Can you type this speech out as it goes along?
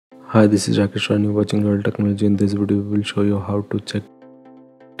Hi, this is Rakesh and you're watching Real Technology. In this video, we will show you how to check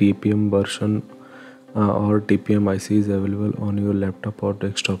TPM version or TPM IC is available on your laptop or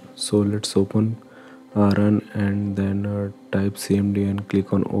desktop. So let's open run and then type CMD and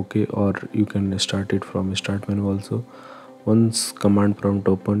click on OK, or you can start it from start menu also. Once command prompt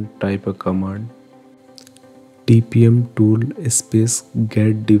open, type a command tpmtool space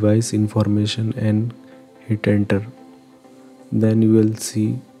get device information and hit enter. Then you will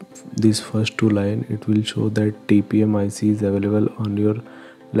see this first two line. It will show that TPM IC is available on your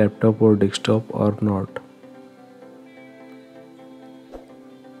laptop or desktop or not,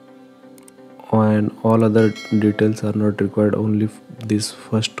 and all other details are not required. Only these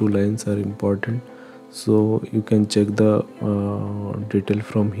first two lines are important, so you can check the detail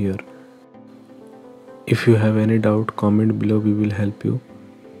from here. If you have any doubt, comment below, we will help you.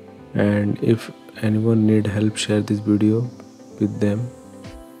 And if anyone need help, share this video with them.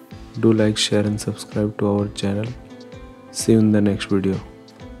 Do like, share and subscribe to our channel. See you in the next video.